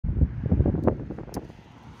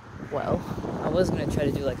Well, I was gonna try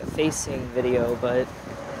to do like a facing video, but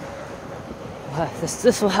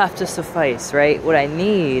this will have to suffice, right? What I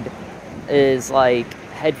need is like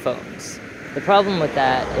headphones. The problem with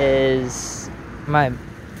that is my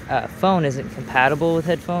phone isn't compatible with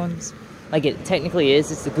headphones. Like it technically is.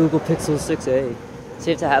 It's the Google Pixel 6a, so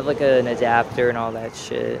you have to have like an adapter and all that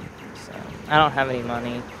shit. So I don't have any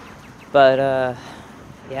money, but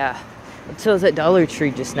yeah. So I was at Dollar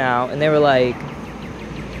Tree just now, and they were like,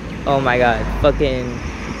 oh my god, fucking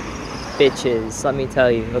bitches, let me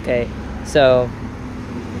tell you, okay? So,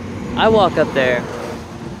 I walk up there,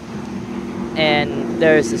 and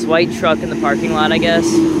there's this white truck in the parking lot, I guess.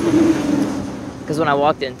 Because when I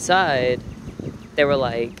walked inside, they were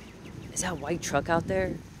like, is that a white truck out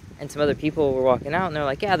there? And some other people were walking out, and they're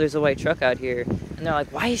like, yeah, there's a white truck out here. And they're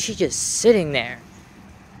like, why is she just sitting there?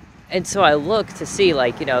 And so I look to see,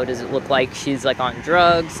 like, you know, does it look like she's, like, on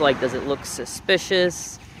drugs? Like, does it look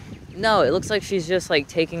suspicious? No, it looks like she's just, like,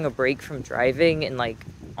 taking a break from driving and, like,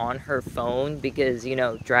 on her phone because, you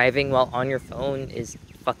know, driving while on your phone is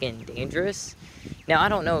fucking dangerous. Now, I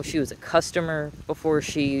don't know if she was a customer before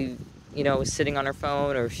she, you know, was sitting on her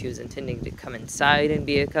phone or if she was intending to come inside and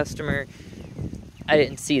be a customer. I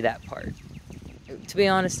didn't see that part. To be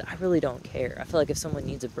honest, I really don't care. I feel like if someone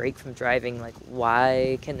needs a break from driving, like,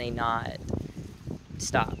 why can they not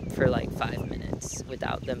stop for, like, 5 minutes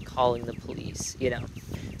without them calling the police, you know?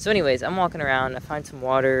 So anyways, I'm walking around, I find some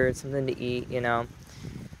water, something to eat, you know,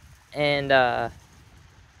 and I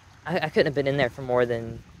couldn't have been in there for more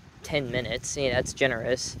than 10 minutes, you know, that's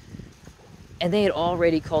generous, and they had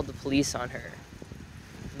already called the police on her.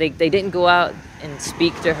 They didn't go out and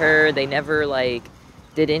speak to her, they never, like,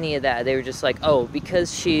 did any of that. They were just like, oh,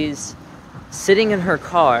 because she's sitting in her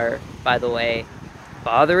car, by the way,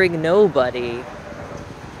 bothering nobody,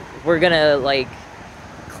 we're gonna, like,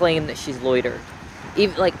 claim that she's loitered.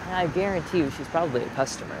 Even, like, I guarantee you she's probably a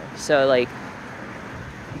customer. So, like,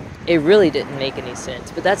 it really didn't make any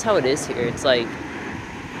sense. But that's how it is here. It's like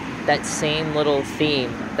that same little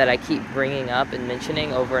theme that I keep bringing up and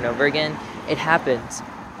mentioning over and over again. It happens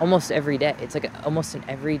almost every day. It's like almost an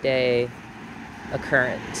everyday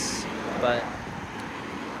occurrence. But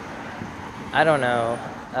I don't know.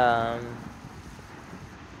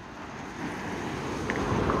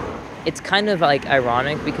 It's kind of, like,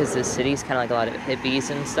 ironic because the city's kind of like a lot of hippies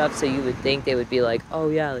and stuff, so you would think they would be like, oh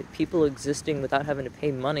yeah, like, people existing without having to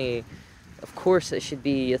pay money, of course it should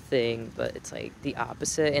be a thing, but it's, like, the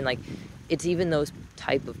opposite, and, like, it's even those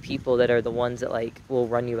type of people that are the ones that, like, will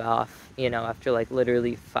run you off, you know, after, like,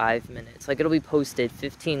 literally 5 minutes. Like, it'll be posted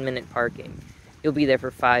 15-minute parking. You'll be there for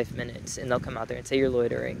 5 minutes, and they'll come out there and say you're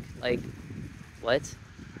loitering. Like, what?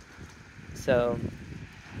 So,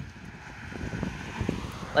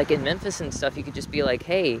 like, in Memphis and stuff, you could just be like,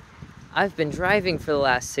 hey, I've been driving for the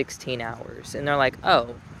last 16 hours. And they're like,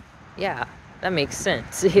 oh, yeah, that makes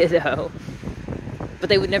sense, you know? But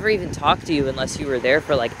they would never even talk to you unless you were there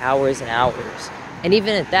for, like, hours and hours. And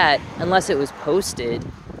even at that, unless it was posted,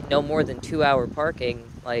 no more than 2-hour parking,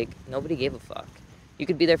 like, nobody gave a fuck. You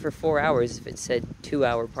could be there for 4 hours if it said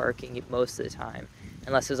 2-hour parking most of the time.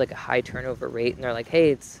 Unless it was, like, a high turnover rate. And they're like,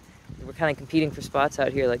 hey, we're kind of competing for spots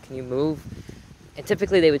out here. Like, can you move? And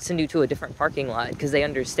typically they would send you to a different parking lot because they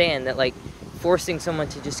understand that, like, forcing someone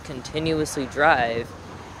to just continuously drive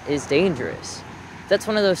is dangerous. That's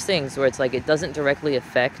one of those things where it's like it doesn't directly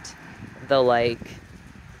affect the, like,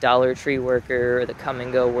 Dollar Tree worker or the come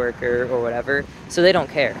and go worker or whatever, so they don't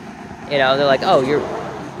care. You know, they're like, oh,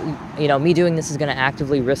 you know, me doing this is going to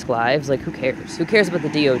actively risk lives. Like, who cares? Who cares about the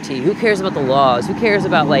DOT? Who cares about the laws? Who cares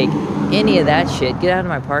about, like, any of that shit? Get out of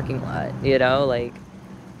my parking lot, you know, like,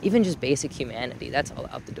 even just basic humanity, that's all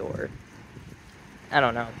out the door. I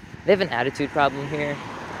don't know. They have an attitude problem here,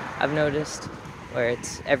 I've noticed, where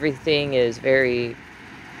it's everything is very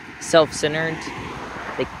self-centered.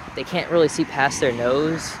 They can't really see past their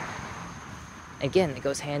nose. Again, it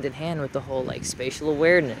goes hand in hand with the whole, like, spatial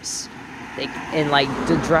awareness. And, like,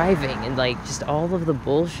 the driving and, like, just all of the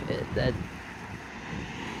bullshit that,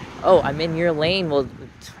 oh, I'm in your lane, well,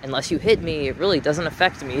 unless you hit me, it really doesn't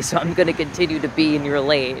affect me, so I'm gonna continue to be in your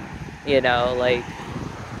lane, you know, like,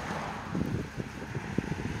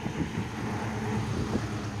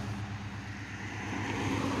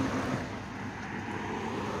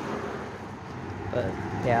 but,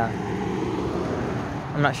 yeah,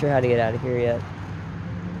 I'm not sure how to get out of here yet.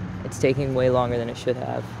 It's taking way longer than it should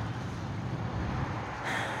have.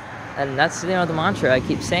 And that's, you know, the mantra I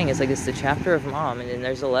keep saying. It's like, it's the chapter of Mom, and then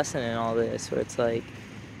there's a lesson in all this where it's like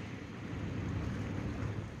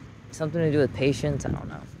something to do with patience. I don't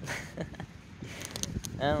know.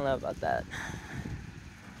 I don't know about that.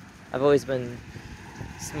 I've always been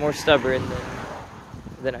It's more stubborn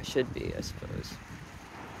than I should be, I suppose.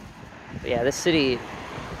 But yeah, this city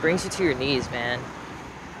brings you to your knees, man.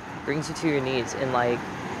 Brings you to your knees. And, like,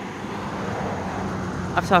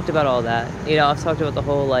 I've talked about all that. You know, I've talked about the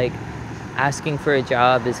whole, like, asking for a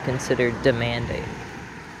job is considered demanding.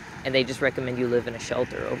 And they just recommend you live in a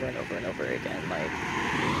shelter over and over and over again. Like,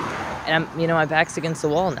 and my back's against the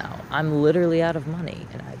wall now. I'm literally out of money.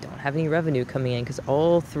 And I don't have any revenue coming in because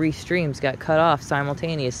all 3 streams got cut off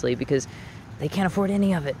simultaneously because they can't afford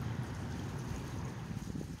any of it.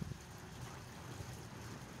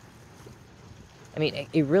 I mean,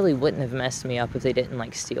 it really wouldn't have messed me up if they didn't,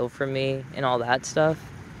 like, steal from me and all that stuff.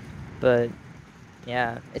 But,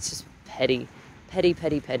 yeah, it's just petty. Petty,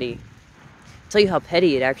 petty, petty. I'll tell you how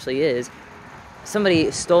petty it actually is.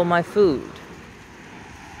 Somebody stole my food.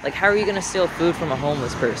 Like, how are you going to steal food from a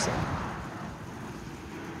homeless person?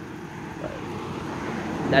 But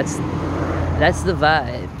that's the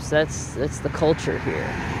vibes. That's the culture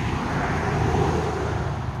here.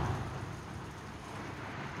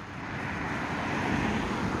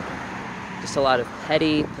 A lot of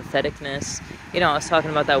petty patheticness. You know, I was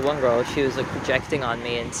talking about that one girl. She was, like, projecting on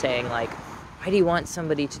me and saying, like, why do you want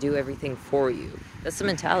somebody to do everything for you? That's the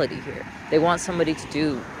mentality here. They want somebody to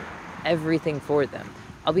do everything for them.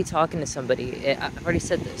 I'll be talking to somebody, I've already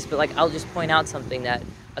said this, but, like, I'll just point out something that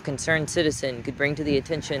a concerned citizen could bring to the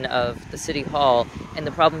attention of the city hall and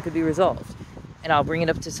the problem could be resolved. And I'll bring it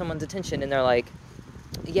up to someone's attention and they're like,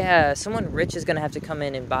 yeah, someone rich is gonna have to come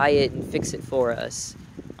in and buy it and fix it for us.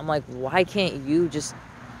 I'm like, why can't you just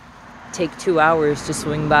take 2 hours to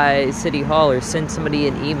swing by City Hall or send somebody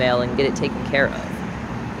an email and get it taken care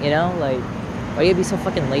of? You know, like, why do you be so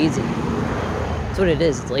fucking lazy? That's what it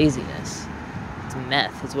is. It's laziness. It's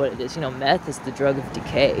meth is what it is. You know, meth is the drug of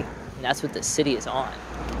decay. And that's what the city is on.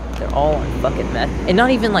 They're all on fucking meth. And not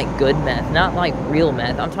even, like, good meth. Not, like, real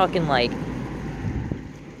meth. I'm talking, like,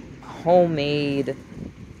 homemade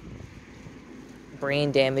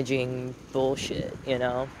brain-damaging bullshit, you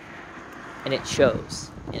know? And it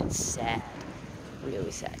shows. And it's sad.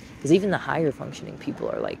 Really sad. Because even the higher functioning people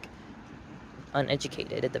are, like,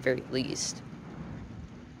 uneducated at the very least.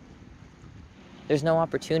 There's no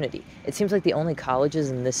opportunity. It seems like the only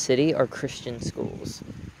colleges in this city are Christian schools.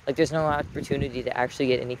 Like, there's no opportunity to actually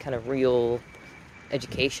get any kind of real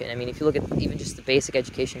education. I mean, if you look at even just the basic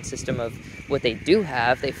education system of what they do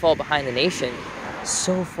have, they fall behind the nation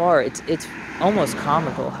so far. It's almost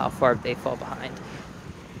comical how far they fall behind.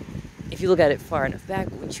 If you look at it far enough back,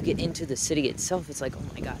 once you get into the city itself, it's like, oh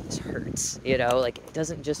my god, this hurts, you know? Like, it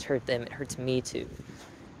doesn't just hurt them, it hurts me too.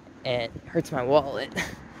 And it hurts my wallet.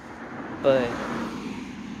 But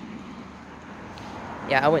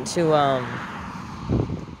yeah, I went to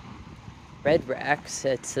Red Racks.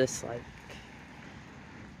 It's this, like,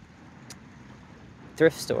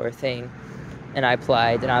 thrift store thing. And I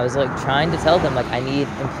applied, and I was, like, trying to tell them, like, I need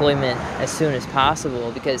employment as soon as possible,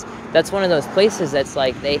 because that's one of those places that's,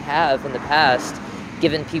 like, they have in the past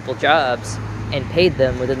given people jobs and paid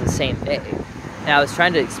them within the same day. And I was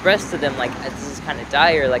trying to express to them, like, this is kind of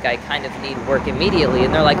dire, like, I kind of need work immediately.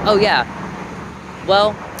 And they're like, oh yeah,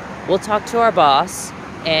 well, we'll talk to our boss,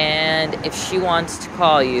 and if she wants to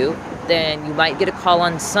call you, then you might get a call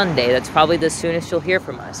on Sunday. That's probably the soonest you'll hear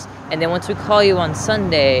from us. And then once we call you on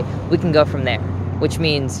Sunday, we can go from there. Which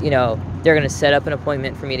means, you know, they're going to set up an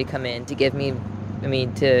appointment for me to come in, to give me, for me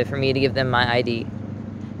to give them my ID.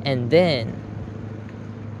 And then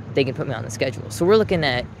they can put me on the schedule. So we're looking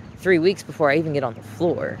at 3 weeks before I even get on the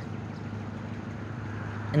floor.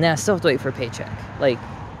 And then I still have to wait for a paycheck. Like,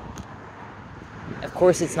 of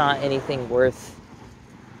course it's not anything worth,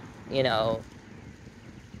 you know,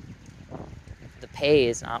 the pay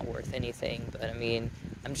is not worth anything, but I mean,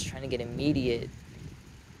 I'm just trying to get immediate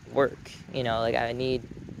work, you know, like, I need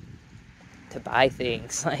to buy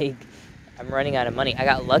things, like, I'm running out of money. I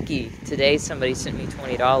got lucky today. Somebody sent me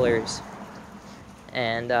 $20,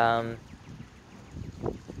 and, you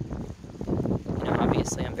know,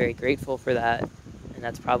 obviously I'm very grateful for that, and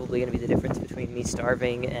that's probably going to be the difference between me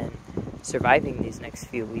starving and surviving these next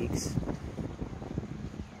few weeks.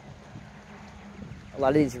 A lot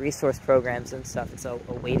of these resource programs and stuff, it's a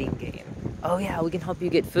waiting game. Oh yeah, we can help you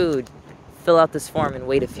get food. Fill out this form and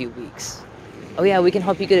wait a few weeks. Oh yeah, we can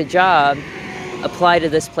help you get a job. Apply to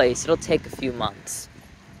this place. It'll take a few months.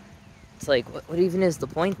 It's like, what even is the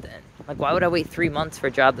point then? Like, why would I wait 3 months for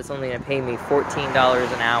a job that's only going to pay me $14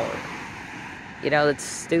 an hour? You know, that's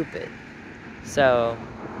stupid. So,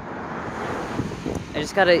 I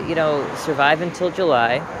just gotta, you know, survive until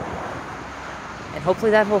July. And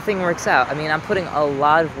hopefully that whole thing works out. I mean, I'm putting a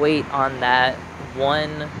lot of weight on that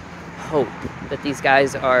one hope that these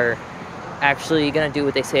guys are actually going to do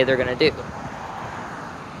what they say they're going to do.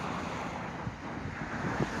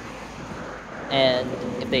 And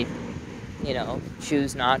if they,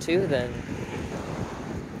 choose not to, then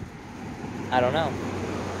I don't know.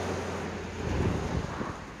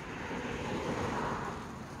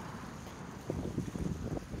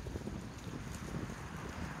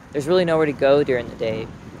 There's really nowhere to go during the day.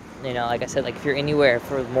 Like I said, like if you're anywhere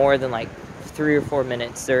for more than like 3 or 4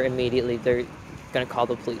 minutes, they're gonna call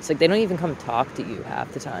the police. Like they don't even come talk to you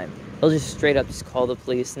half the time. They'll just straight up just call the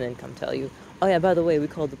police and then come tell you, oh yeah, by the way, we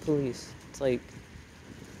called the police. It's like,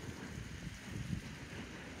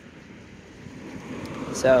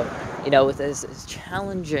 so, with as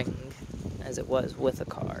challenging as it was with a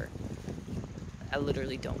car, I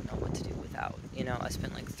literally don't know what to do without. I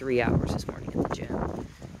spent like 3 hours this morning at the gym.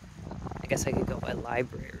 I guess I could go by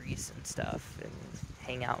libraries and stuff and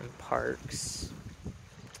hang out in parks.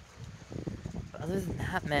 But other than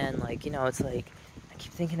that, man, it's like, I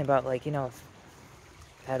keep thinking about, if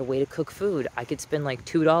I had a way to cook food, I could spend like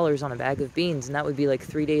 $2 on a bag of beans and that would be like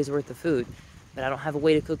 3 days worth of food. But I don't have a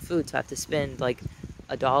way to cook food, so I have to spend like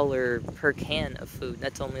 $1 per can of food.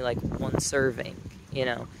 That's only like one serving,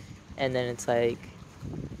 And then it's like,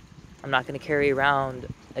 I'm not going to carry around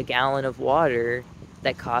a gallon of water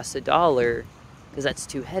that costs $1 because that's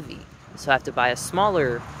too heavy. So I have to buy a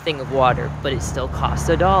smaller thing of water, but it still costs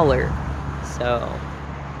 $1. So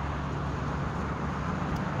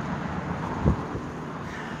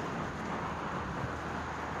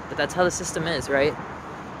but that's how the system is, right?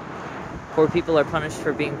 Poor people are punished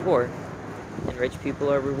for being poor, and rich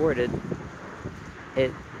people are rewarded.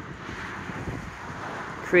 It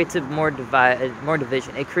creates more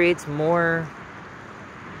division. It creates more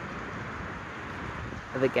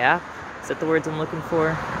of a gap. Is that the words I'm looking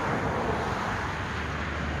for?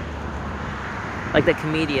 Like the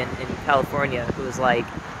comedian in California who was like,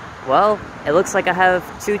 well, it looks like I have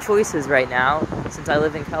 2 choices right now. Since I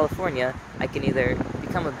live in California, I can either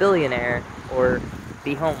become a billionaire or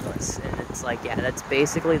be homeless. And it's like, yeah, that's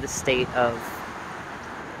basically the state of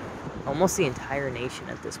almost the entire nation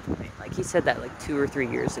at this point. Like, he said that like 2 or 3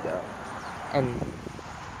 years ago. And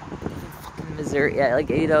fucking Missouri, yeah, like,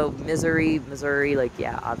 Missouri, like,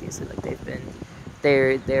 yeah, obviously, like,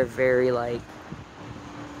 they're very, like,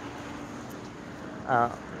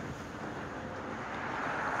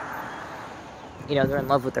 they're in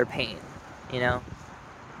love with their pain, and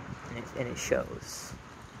it shows.